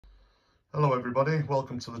Hello everybody,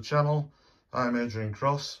 welcome to the channel. I'm Adrian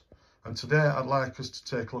Cross, and today I'd like us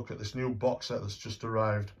to take a look at this new box set that's just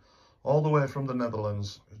arrived all the way from the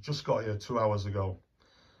Netherlands. It just got here 2 hours ago.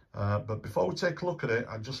 But before we take a look at it,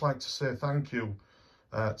 I'd just like to say thank you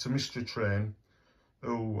to Mr. Train,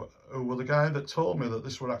 who were the guy that told me that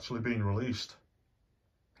this were actually being released.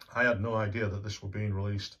 I had no idea that this were being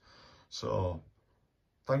released. So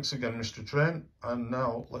thanks again, Mr. Train. And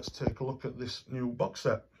now let's take a look at this new box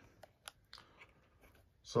set.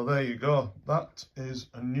 So there you go. That is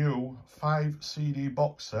a new 5 CD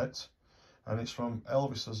box set, and it's from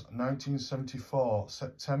Elvis's 1974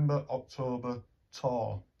 September-October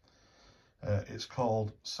tour. It's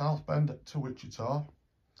called South Bend to Wichita,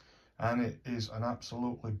 and it is an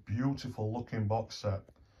absolutely beautiful looking box set.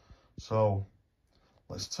 So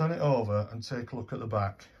let's turn it over and take a look at the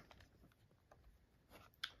back.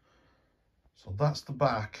 So that's the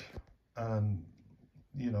back, and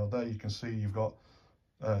you know, there you can see you've got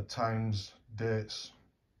times, dates,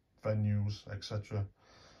 venues, etc.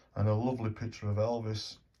 And a lovely picture of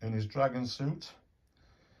Elvis in his dragon suit.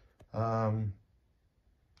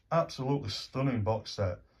 Absolutely stunning box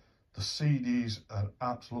set. The CDs are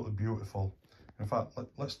absolutely beautiful. In fact,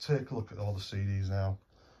 let's take a look at all the CDs now.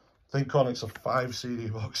 Think on, it's a 5 CD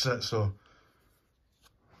box set, so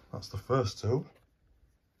that's the first 2.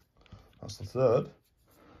 That's the 3rd.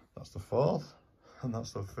 That's the 4th. And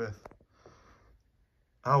that's the 5th.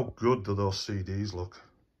 How good do those CDs look?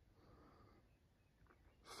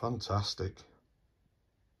 Fantastic.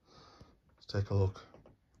 Let's take a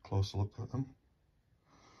closer look at them.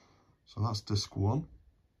 So that's disc 1.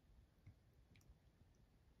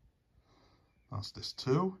 That's disc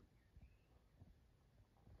 2.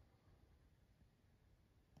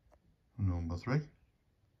 Number 3.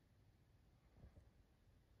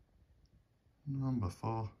 Number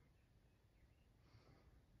 4.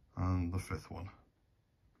 And the 5th one.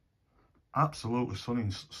 Absolutely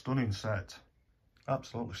stunning set.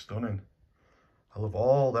 Absolutely stunning. I love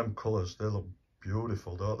all them colours. They look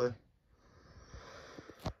beautiful, don't they?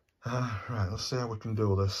 Right, let's see how we can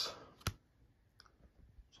do this.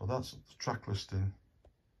 So that's the track listing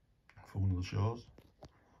for one of the shows.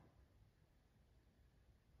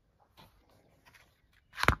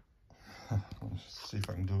 Let's see if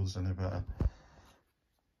I can do this any better.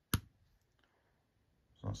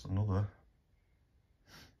 So that's another.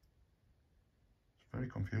 Very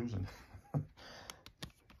confusing. There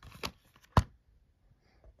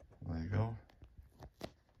you go.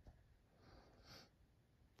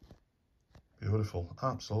 Beautiful,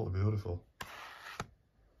 absolutely beautiful.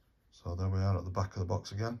 So there we are at the back of the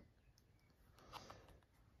box again.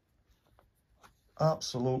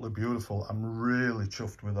 Absolutely beautiful. I'm really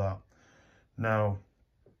chuffed with that. Now,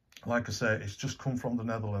 like I say, it's just come from the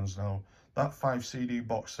Netherlands now. That 5 CD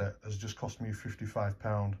box set has just cost me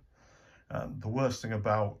 £55. And the worst thing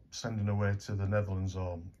about sending away to the Netherlands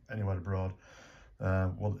or anywhere abroad,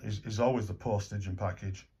 is always the postage and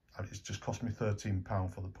package. It's just cost me £13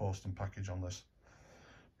 for the post and package on this.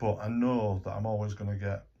 But I know that I'm always going to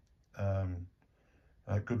get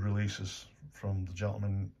good releases from the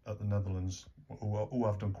gentlemen at the Netherlands who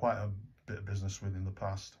I've done quite a bit of business with in the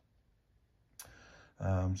past.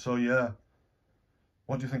 So yeah.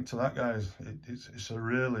 What do you think to that, guys? It's a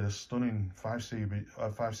really stunning 5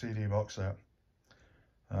 CD box set.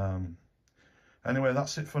 Anyway,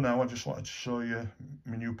 that's it for now. I just wanted to show you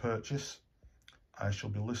my new purchase. I shall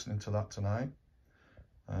be listening to that tonight.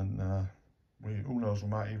 And who knows, we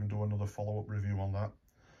might even do another follow-up review on that.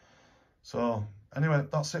 So anyway,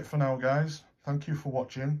 that's it for now, guys. Thank you for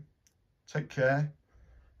watching. Take care,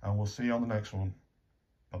 and we'll see you on the next one.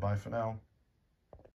 Bye-bye for now.